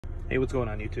Hey, what's going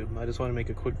on YouTube? I just want to make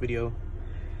a quick video.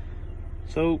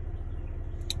 So,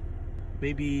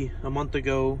 maybe a month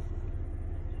ago,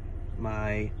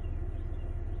 my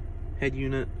head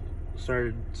unit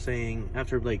started saying,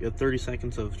 after like 30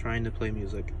 seconds of trying to play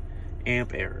music,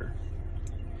 amp error.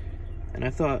 And I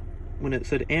thought when it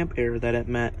said amp error that it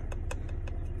meant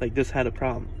like this had a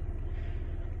problem.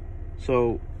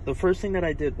 So the first thing that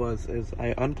I did is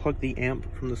I unplugged the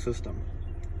amp from the system,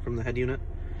 from the head unit,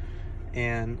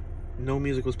 and no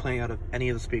music was playing out of any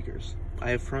of the speakers. I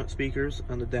have front speakers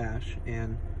on the dash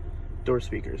and door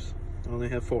speakers. I only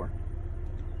have 4.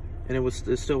 And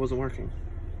it still wasn't working.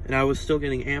 And I was still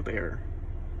getting amp error.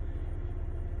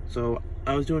 So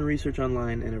I was doing research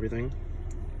online and everything,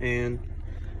 and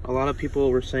a lot of people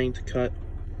were saying to cut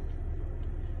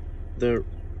the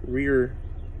rear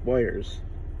wires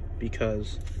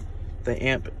because the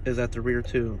amp is at the rear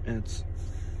too, and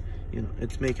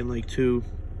it's making like two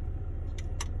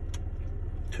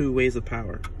ways of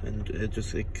power, and it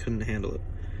couldn't handle it.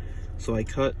 So I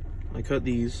cut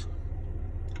these,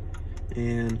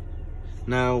 and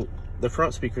now the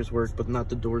front speakers work, but not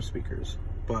the door speakers.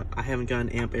 But I haven't gotten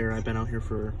amp error. I've been out here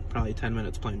for probably 10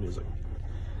 minutes playing music,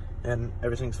 and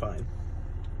everything's fine.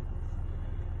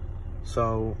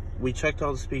 So we checked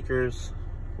all the speakers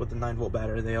with the 9-volt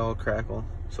battery. They all crackle,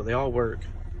 so they all work.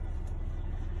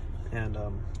 And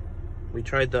we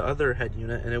tried the other head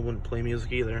unit, and it wouldn't play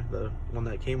music either, the one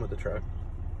that came with the truck.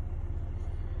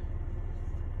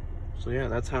 So yeah,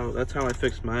 that's how I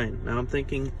fixed mine. Now I'm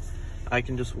thinking I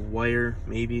can just wire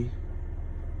maybe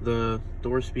the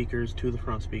door speakers to the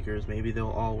front speakers. Maybe they'll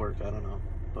all work, I don't know.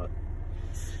 But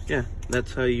yeah,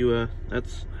 that's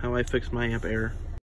how I fixed my amp error.